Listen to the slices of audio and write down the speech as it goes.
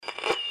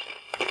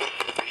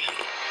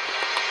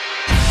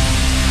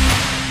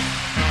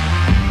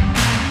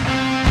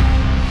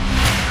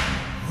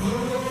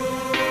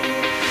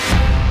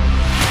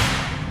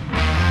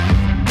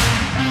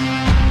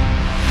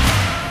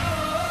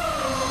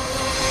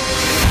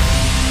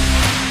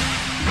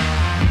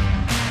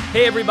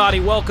Hey everybody,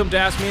 welcome to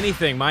Ask Me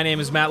Anything. My name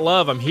is Matt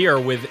Love. I'm here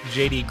with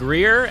JD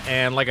Greer,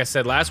 and like I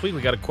said last week,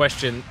 we got a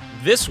question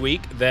this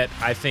week that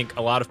I think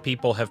a lot of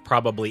people have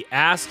probably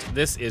asked.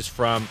 This is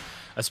from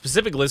a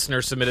specific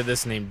listener submitted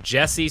this named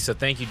Jesse, so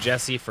thank you,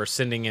 Jesse, for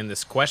sending in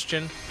this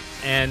question.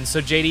 And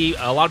so JD,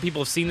 a lot of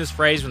people have seen this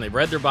phrase when they've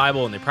read their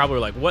Bible, and they probably were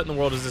like, what in the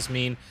world does this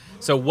mean?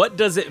 So what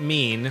does it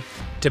mean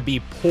to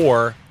be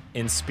poor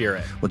in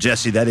spirit? Well,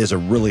 Jesse, that is a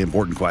really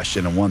important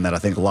question, and one that I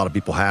think a lot of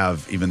people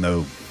have, even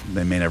though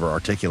they may never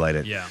articulate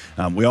it. Yeah.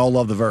 We all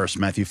love the verse,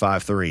 Matthew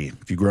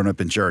 5:3. If you've grown up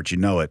in church, you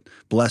know it.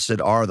 Blessed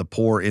are the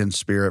poor in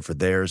spirit, for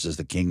theirs is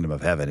the kingdom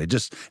of heaven.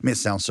 It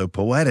sounds so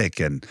poetic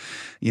and,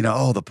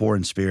 the poor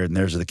in spirit and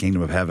theirs is the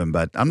kingdom of heaven.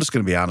 But I'm just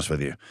going to be honest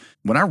with you.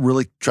 When I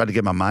really tried to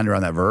get my mind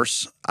around that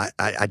verse,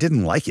 I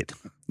didn't like it.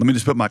 Let me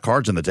just put my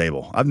cards on the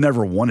table. I've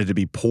never wanted to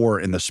be poor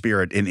in the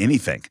spirit in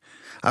anything.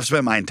 I've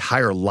spent my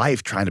entire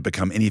life trying to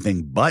become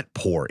anything but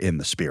poor in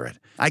the spirit.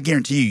 I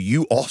guarantee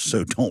you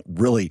also don't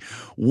really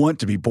want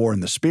to be poor in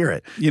the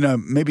spirit.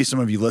 Maybe some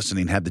of you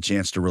listening had the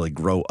chance to really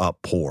grow up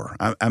poor.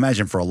 I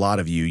imagine for a lot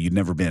of you, you'd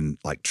never been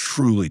like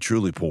truly,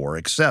 truly poor,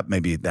 except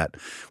maybe that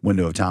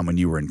window of time when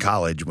you were in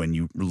college, when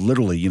you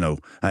literally,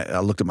 I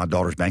looked at my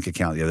daughter's bank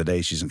account the other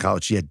day. She's in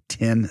college. She had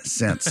 10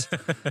 cents.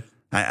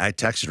 I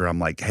texted her. I'm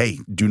like, hey,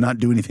 do not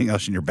do anything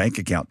else in your bank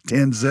account.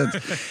 10 cents.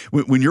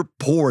 When you're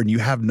poor and you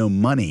have no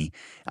money,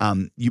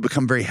 you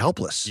become very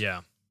helpless.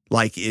 Yeah.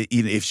 Like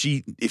if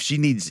she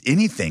needs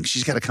anything,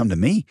 she's got to come to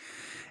me.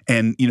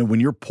 And when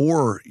you're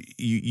poor,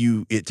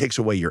 it takes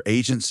away your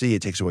agency,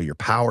 it takes away your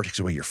power, it takes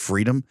away your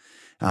freedom.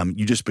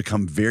 You just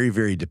become very,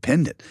 very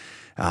dependent.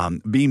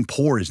 Being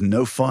poor is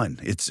no fun.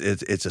 It's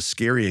a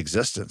scary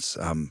existence.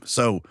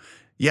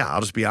 Yeah,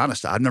 I'll just be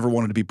honest. I've never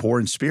wanted to be poor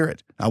in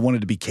spirit. I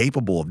wanted to be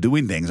capable of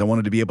doing things. I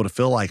wanted to be able to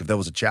feel like if there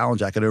was a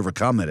challenge, I could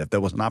overcome it. If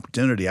there was an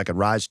opportunity, I could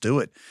rise to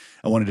it.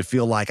 I wanted to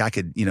feel like I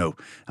could,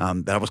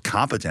 that I was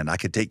competent. I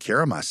could take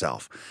care of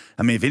myself.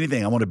 I mean, if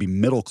anything, I want to be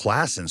middle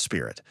class in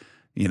spirit.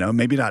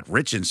 Maybe not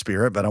rich in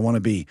spirit, but I want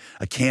to be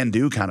a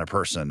can-do kind of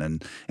person.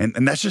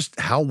 And that's just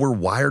how we're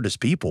wired as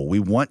people. We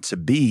want to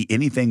be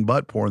anything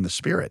but poor in the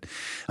spirit.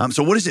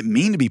 So what does it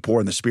mean to be poor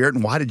in the spirit,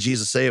 and why did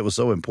Jesus say it was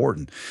so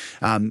important?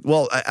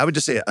 Well, I would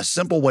just say a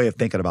simple way of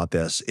thinking about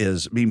this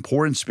is being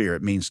poor in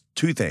spirit means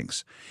two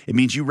things. It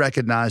means you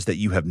recognize that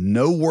you have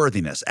no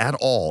worthiness at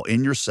all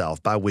in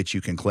yourself by which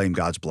you can claim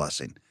God's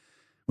blessing.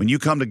 When you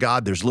come to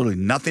God, there's literally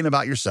nothing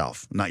about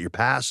yourself, not your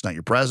past, not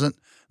your present,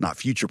 not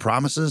future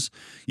promises.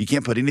 You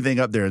can't put anything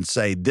up there and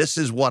say, this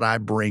is what I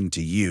bring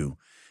to you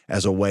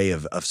as a way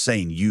of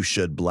saying you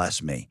should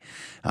bless me.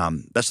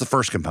 That's the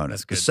first component.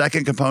 That's good. The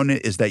second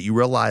component is that you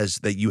realize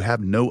that you have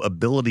no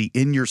ability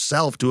in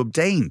yourself to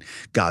obtain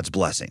God's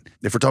blessing.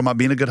 If we're talking about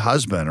being a good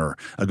husband or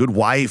a good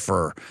wife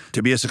or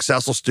to be a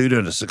successful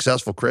student, a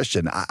successful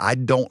Christian, I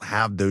don't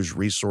have those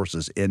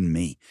resources in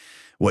me.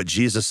 What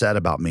Jesus said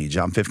about me,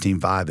 John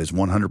 15:5, is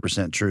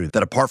 100% true,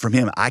 that apart from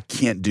him, I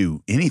can't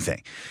do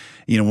anything.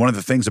 One of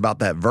the things about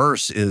that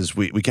verse is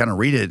we kind of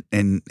read it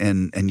and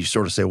you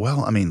sort of say,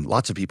 well, I mean,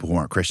 lots of people who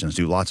aren't Christians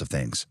do lots of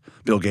things.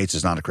 Bill Gates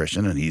is not a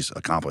Christian and he's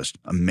accomplished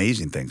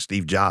amazing things.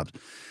 Steve Jobs,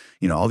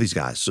 all these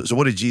guys. So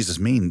what did Jesus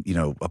mean?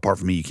 Apart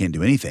from me, you can't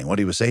do anything. What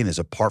he was saying is,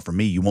 apart from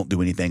me, you won't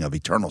do anything of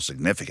eternal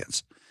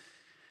significance.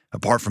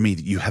 Apart from me,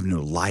 you have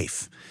no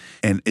life.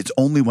 And it's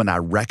only when I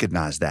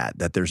recognize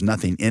that there's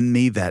nothing in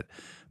me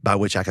by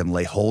which I can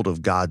lay hold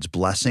of God's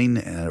blessing,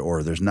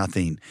 or there's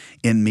nothing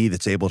in me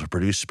that's able to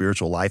produce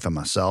spiritual life in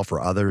myself or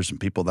others and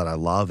people that I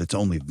love. It's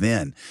only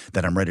then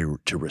that I'm ready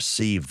to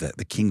receive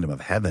the kingdom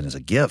of heaven as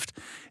a gift.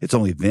 It's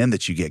only then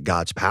that you get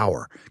God's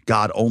power.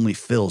 God only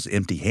fills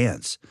empty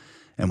hands.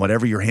 And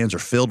whatever your hands are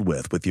filled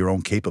with your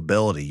own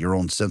capability, your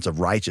own sense of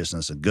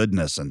righteousness and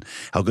goodness, and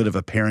how good of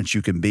a parent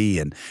you can be,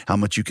 and how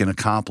much you can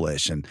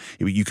accomplish, and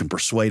you can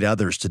persuade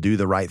others to do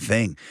the right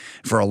thing.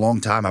 For a long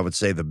time, I would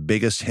say the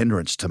biggest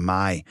hindrance to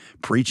my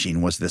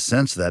preaching was the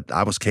sense that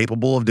I was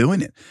capable of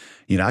doing it.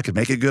 I could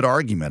make a good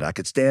argument. I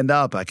could stand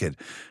up. I could,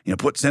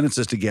 put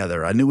sentences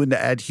together. I knew when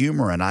to add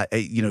humor.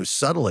 And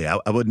subtly, I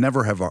would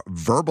never have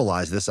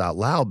verbalized this out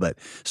loud, but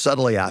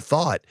subtly I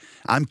thought,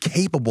 I'm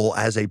capable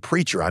as a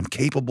preacher. I'm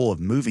capable of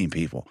moving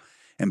people.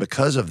 And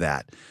because of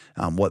that,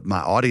 what my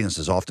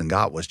audiences often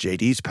got was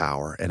JD's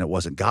power, and it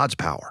wasn't God's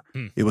power.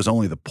 It was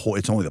only the poor.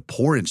 It's only the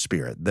poor in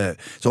spirit.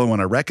 It's only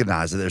when I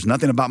recognize that there's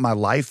nothing about my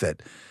life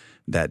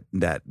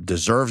that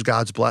deserves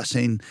God's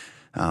blessing.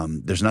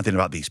 There's nothing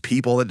about these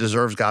people that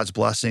deserves God's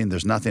blessing.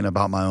 There's nothing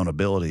about my own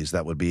abilities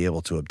that would be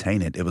able to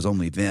obtain it. It was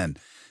only then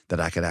that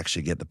I could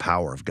actually get the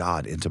power of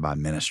God into my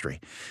ministry.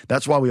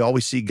 That's why we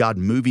always see God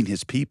moving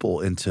his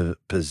people into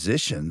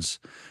positions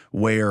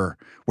where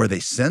they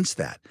sense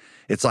that.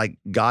 It's like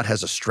God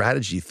has a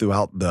strategy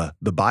throughout the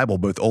Bible,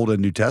 both Old and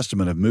New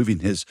Testament, of moving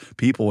his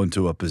people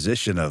into a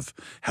position of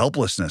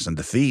helplessness and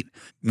defeat.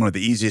 One of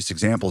the easiest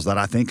examples that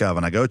I think of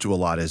and I go to a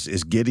lot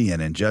is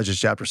Gideon in Judges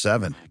chapter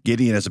 7.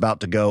 Gideon is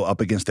about to go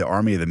up against the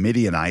army of the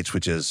Midianites,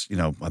 which is,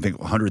 I think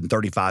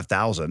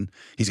 135,000.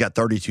 He's got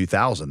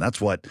 32,000. That's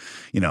what,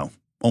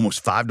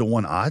 almost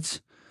 5-to-1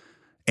 odds.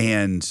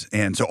 And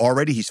so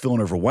already he's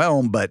feeling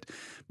overwhelmed, but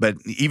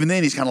even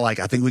then he's kind of like,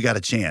 I think we got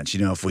a chance.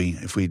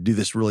 If we do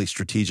this really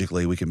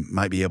strategically,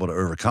 might be able to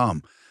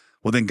overcome.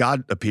 Well, then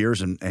God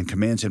appears and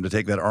commands him to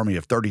take that army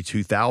of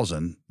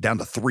 32,000 down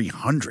to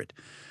 300.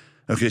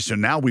 Okay, so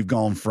now we've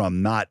gone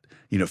from not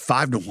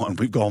 5 to 1.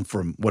 We've gone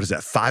from,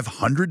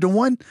 500 to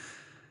 1?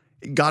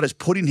 God is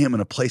putting him in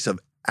a place of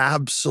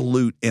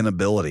absolute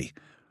inability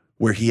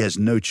where he has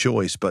no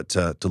choice but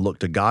to look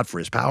to God for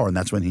his power, and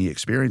that's when he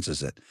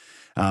experiences it.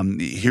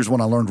 Here's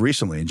one I learned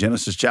recently in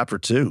Genesis chapter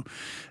 2.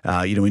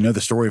 We know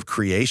the story of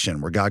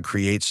creation where God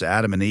creates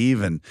Adam and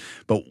Eve,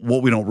 but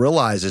what we don't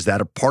realize is that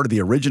a part of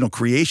the original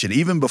creation,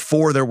 even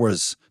before there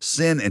was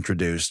sin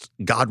introduced,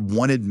 God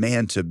wanted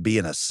man to be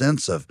in a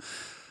sense of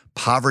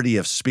poverty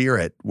of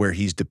spirit where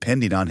he's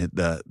depending on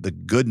the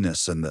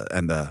goodness and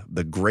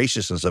the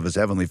graciousness of his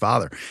heavenly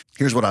Father.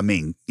 Here's what I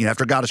mean.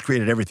 After God has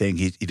created everything,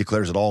 he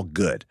declares it all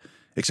good,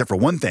 except for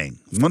one thing.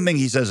 One thing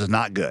he says is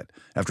not good.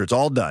 After it's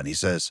all done, he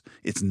says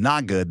it's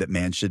not good that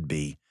man should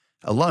be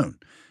alone.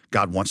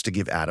 God wants to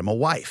give Adam a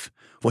wife.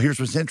 Well, here's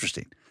what's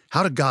interesting.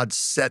 How did God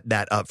set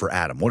that up for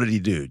Adam? What did he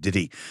do? Did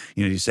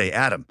he say,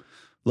 Adam,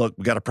 look,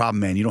 we got a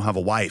problem, man. You don't have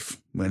a wife.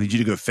 I need you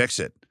to go fix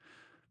it.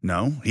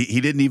 No,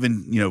 he didn't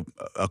even,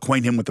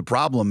 acquaint him with the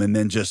problem and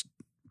then just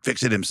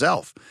fix it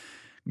himself.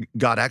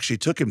 God actually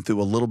took him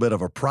through a little bit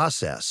of a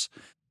process.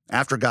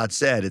 After God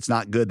said it's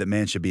not good that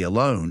man should be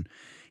alone,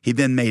 he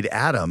then made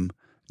Adam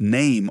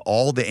name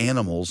all the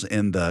animals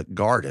in the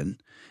garden,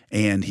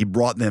 and he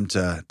brought them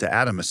to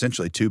Adam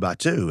essentially 2 by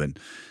 2. And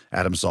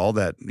Adam saw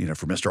that,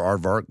 for Mr.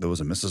 Aardvark, there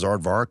was a Mrs.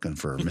 Aardvark, and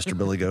for Mr.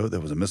 Billy Goat, there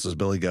was a Mrs.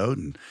 Billy Goat,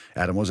 and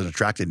Adam wasn't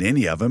attracted to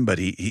any of them, but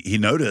he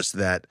noticed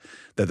that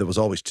there was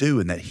always 2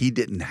 and that he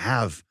didn't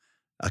have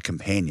a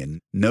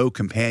companion. No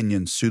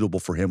companion suitable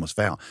for him was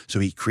found. So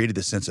he created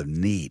this sense of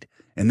need.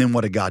 And then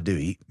what did God do?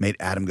 He made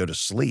Adam go to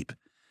sleep.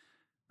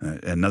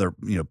 Another,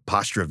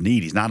 posture of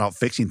need. He's not out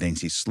fixing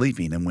things. He's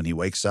sleeping. And when he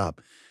wakes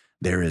up,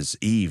 there is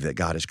Eve that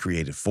God has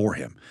created for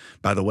him.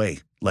 By the way,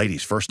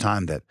 ladies, first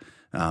time that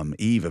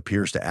Eve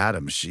appears to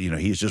Adam,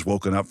 he's just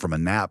woken up from a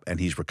nap and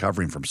he's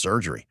recovering from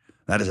surgery.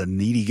 That is a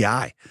needy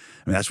guy.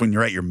 I mean, that's when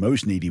you're at your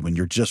most needy, when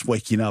you're just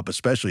waking up,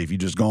 especially if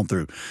you've just gone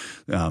through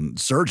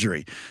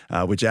surgery,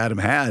 which Adam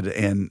had.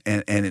 And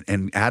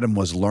Adam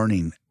was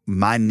learning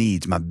my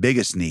needs, my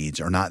biggest needs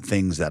are not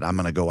things that I'm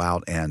going to go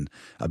out and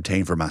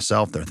obtain for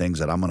myself. They're things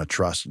that I'm going to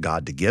trust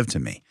God to give to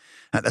me.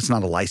 That's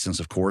not a license,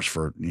 of course,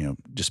 for,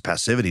 just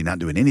passivity, not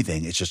doing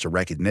anything. It's just a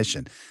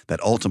recognition that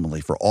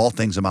ultimately for all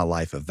things in my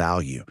life of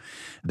value,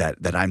 that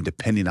I'm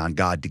depending on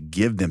God to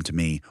give them to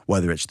me,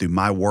 whether it's through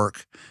my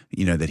work,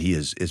 that he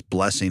is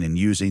blessing and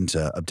using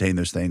to obtain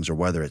those things, or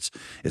whether it's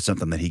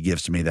something that he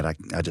gives to me that I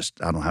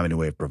don't have any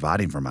way of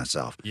providing for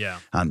myself. Yeah.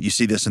 You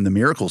see this in the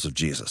miracles of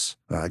Jesus.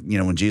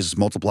 When Jesus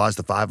multiplies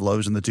the 5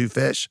 loaves and the 2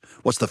 fish,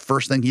 what's the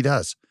first thing he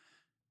does?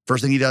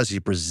 First thing he does, he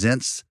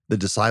presents the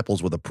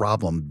disciples with a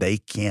problem they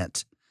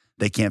can't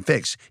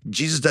fix.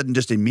 Jesus doesn't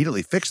just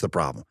immediately fix the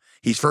problem.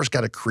 He's first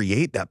got to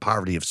create that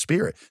poverty of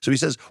spirit. So he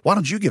says, why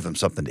don't you give them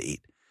something to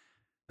eat?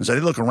 And so they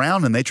look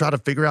around and they try to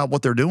figure out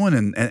what they're doing,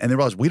 and they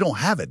realize we don't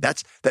have it.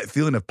 That's that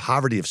feeling of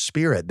poverty of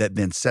spirit that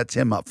then sets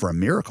him up for a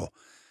miracle.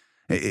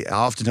 I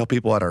often tell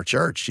people at our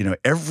church,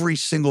 every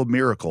single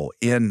miracle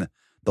in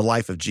the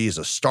life of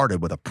Jesus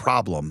started with a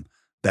problem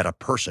that a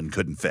person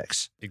couldn't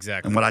fix.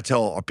 Exactly. And what I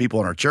tell our people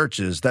in our church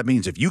is that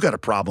means if you got a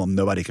problem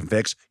nobody can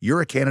fix, you're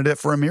a candidate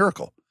for a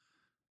miracle.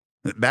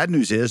 The bad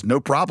news is no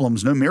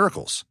problems, no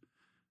miracles.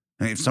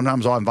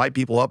 Sometimes I'll invite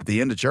people up at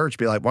the end of church,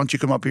 be like, why don't you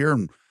come up here,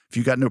 and if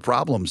you got no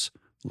problems,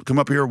 come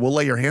up here, we'll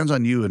lay your hands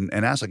on you and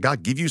ask that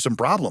God give you some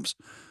problems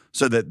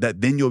so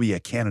that then you'll be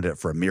a candidate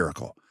for a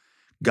miracle.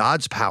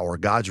 God's power,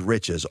 God's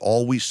riches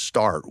always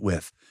start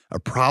with a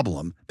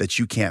problem that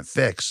you can't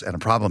fix, and a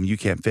problem you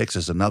can't fix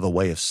is another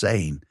way of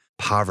saying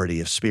poverty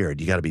of spirit.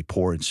 You got to be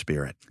poor in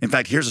spirit. In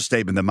fact, here's a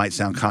statement that might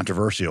sound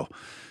controversial.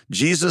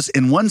 Jesus,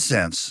 in one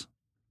sense,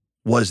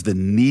 was the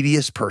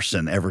neediest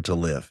person ever to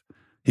live.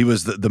 He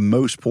was the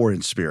most poor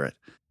in spirit.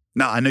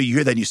 Now, I know you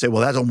hear that and you say,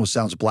 well, that almost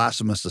sounds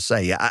blasphemous to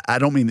say. I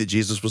don't mean that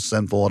Jesus was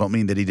sinful. I don't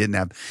mean that he didn't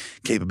have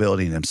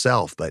capability in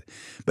himself. But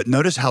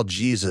notice how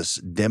Jesus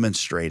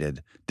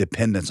demonstrated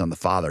dependence on the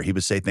Father. He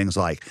would say things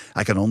like,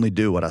 I can only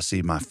do what I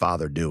see my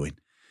Father doing.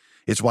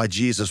 It's why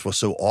Jesus was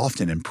so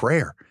often in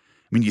prayer.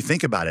 I mean, you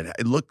think about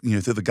it. Look,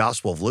 through the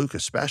Gospel of Luke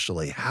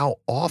especially, how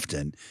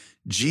often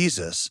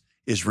Jesus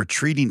is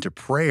retreating to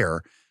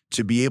prayer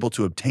to be able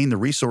to obtain the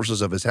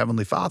resources of his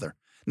heavenly Father.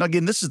 Now,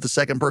 again, this is the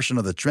second person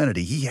of the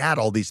Trinity. He had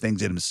all these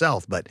things in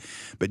himself, but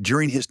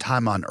during his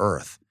time on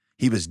earth,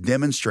 he was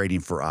demonstrating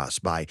for us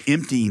by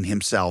emptying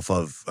himself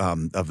of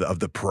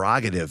the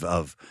prerogative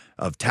of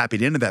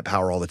tapping into that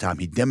power all the time.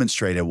 He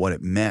demonstrated what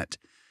it meant,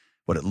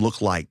 what it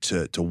looked like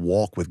to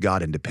walk with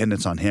God in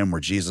dependence on him, where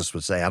Jesus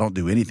would say, I don't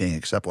do anything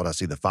except what I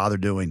see the Father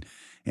doing,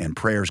 and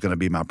prayer is going to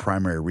be my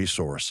primary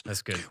resource.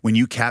 That's good. When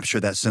you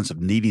capture that sense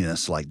of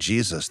neediness like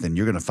Jesus, then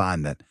you're going to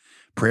find that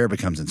prayer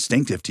becomes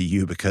instinctive to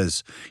you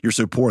because you're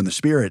so poor in the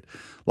spirit,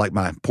 like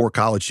my poor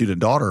college student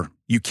daughter,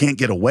 you can't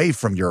get away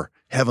from your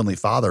Heavenly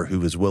Father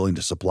who is willing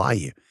to supply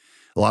you.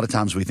 A lot of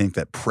times we think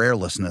that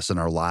prayerlessness in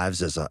our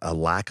lives is a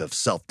lack of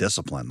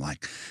self-discipline.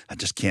 Like, I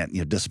just can't,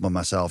 discipline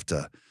myself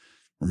to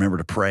remember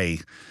to pray,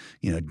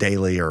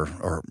 daily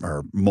or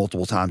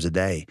multiple times a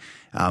day.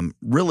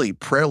 Really,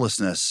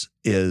 prayerlessness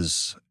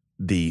is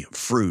the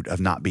fruit of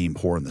not being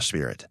poor in the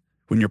Spirit.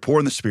 When you're poor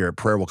in the Spirit,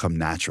 prayer will come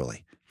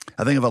naturally.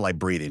 I think of it like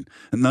breathing.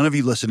 And none of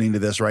you listening to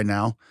this right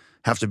now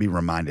have to be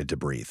reminded to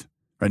breathe.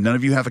 Right? None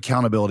of you have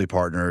accountability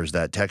partners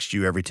that text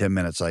you every 10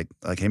 minutes like,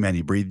 hey man,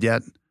 you breathed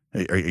yet?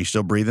 Are you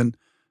still breathing?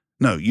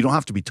 No, you don't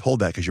have to be told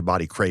that because your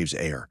body craves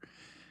air.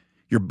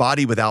 Your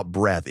body without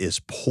breath is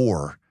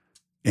poor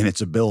in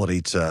its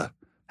ability to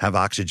have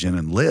oxygen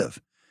and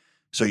live.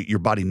 So your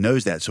body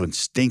knows that, so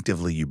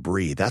instinctively you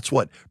breathe. That's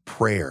what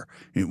prayer,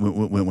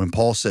 when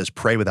Paul says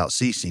pray without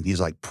ceasing,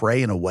 he's like,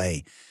 pray in a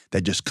way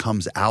that just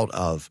comes out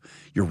of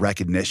your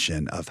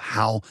recognition of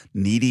how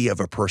needy of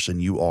a person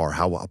you are,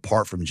 how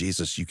apart from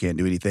Jesus you can't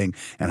do anything,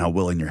 and how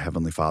willing your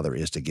Heavenly Father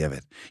is to give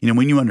it.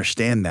 When you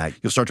understand that,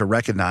 you'll start to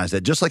recognize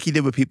that just like he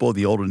did with people of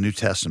the Old and New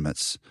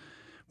Testaments,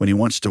 when he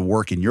wants to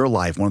work in your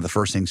life, one of the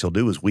first things he'll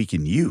do is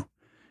weaken you.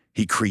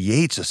 He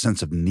creates a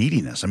sense of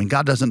neediness.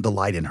 God doesn't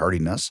delight in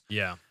hurting us.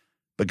 Yeah.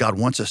 But God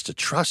wants us to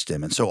trust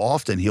him. And so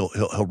often he'll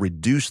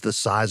reduce the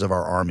size of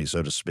our army,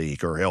 so to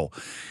speak, or he'll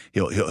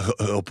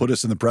put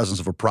us in the presence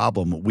of a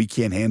problem we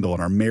can't handle in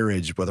our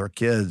marriage, with our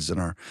kids and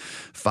our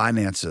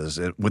finances,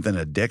 with an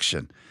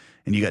addiction.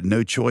 And you got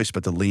no choice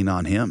but to lean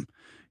on him.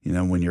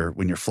 When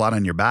you're flat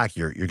on your back,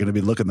 you're going to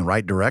be looking the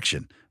right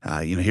direction.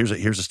 Here's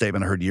a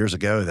statement I heard years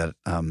ago that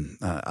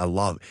I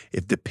love.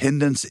 If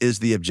dependence is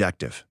the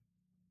objective,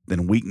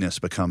 then weakness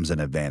becomes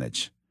an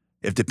advantage.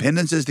 If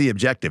dependence is the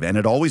objective, and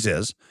it always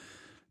is,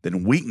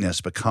 then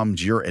weakness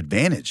becomes your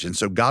advantage. And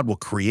so God will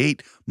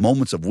create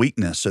moments of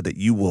weakness so that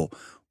you will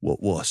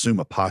assume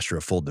a posture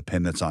of full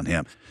dependence on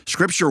him.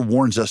 Scripture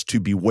warns us to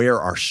beware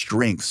our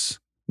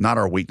strengths, not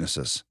our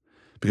weaknesses,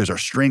 because our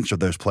strengths are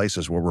those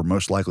places where we're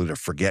most likely to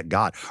forget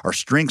God. Our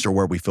strengths are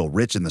where we feel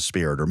rich in the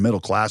Spirit or middle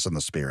class in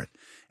the Spirit.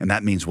 And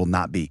that means we'll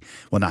not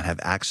have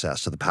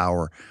access to the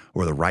power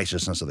or the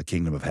righteousness of the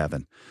kingdom of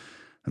heaven.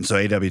 And so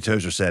A.W.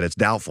 Tozer said, it's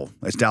doubtful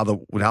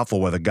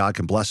whether God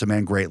can bless a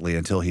man greatly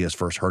until he has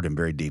first hurt him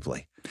very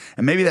deeply.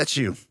 And maybe that's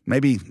you.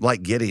 Maybe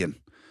like Gideon,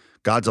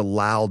 God's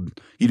allowed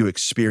you to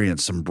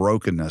experience some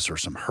brokenness or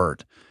some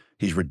hurt.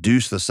 He's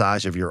reduced the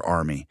size of your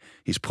army.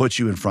 He's put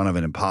you in front of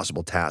an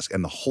impossible task.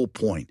 And the whole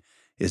point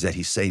is that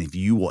he's saying, if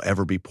you will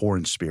ever be poor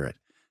in spirit,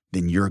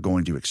 then you're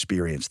going to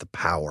experience the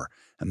power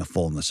and the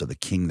fullness of the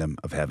kingdom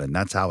of heaven.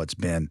 That's how it's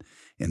been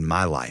in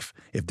my life.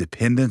 If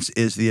dependence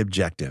is the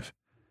objective,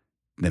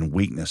 then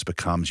weakness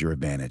becomes your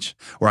advantage.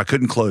 Or I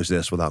couldn't close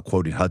this without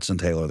quoting Hudson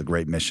Taylor, the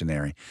great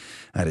missionary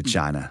out of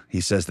China.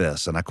 He says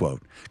this, and I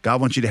quote,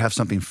 God wants you to have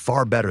something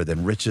far better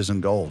than riches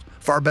and gold,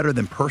 far better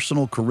than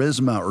personal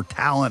charisma or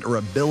talent or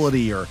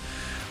ability or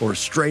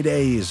straight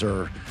A's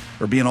or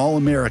being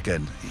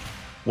all-American.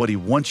 What he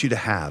wants you to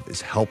have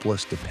is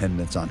helpless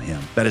dependence on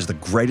him. That is the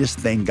greatest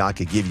thing God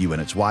could give you,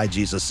 and it's why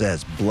Jesus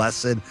says,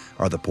 blessed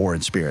are the poor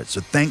in spirit. So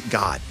thank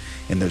God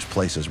in those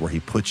places where he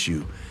puts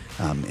you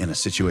in a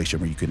situation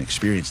where you can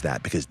experience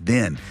that, because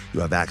then you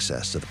have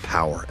access to the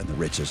power and the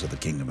riches of the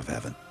kingdom of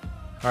heaven.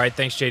 All right,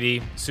 thanks,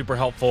 JD. Super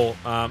helpful.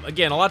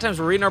 Again, a lot of times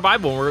we're reading our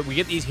Bible and we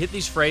hit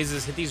these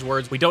phrases, hit these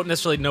words. We don't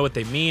necessarily know what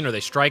they mean, or they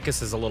strike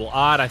us as a little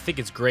odd. I think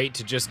it's great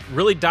to just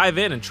really dive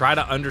in and try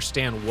to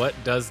understand, what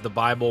does the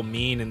Bible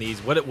mean in these?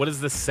 What is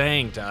this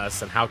saying to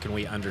us, and how can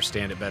we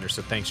understand it better?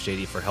 So thanks,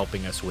 JD, for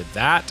helping us with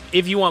that.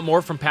 If you want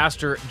more from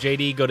Pastor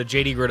JD, go to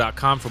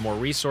jdgreear.com for more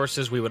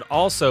resources. We would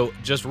also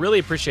just really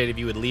appreciate if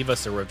you would leave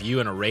us a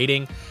review and a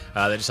rating.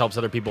 That just helps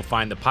other people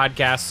find the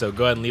podcast. So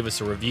go ahead and leave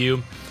us a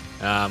review.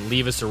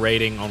 Leave us a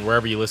rating on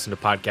wherever you listen to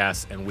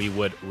podcasts, and we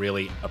would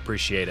really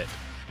appreciate it.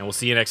 And we'll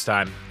see you next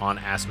time on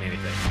Ask Me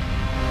Anything.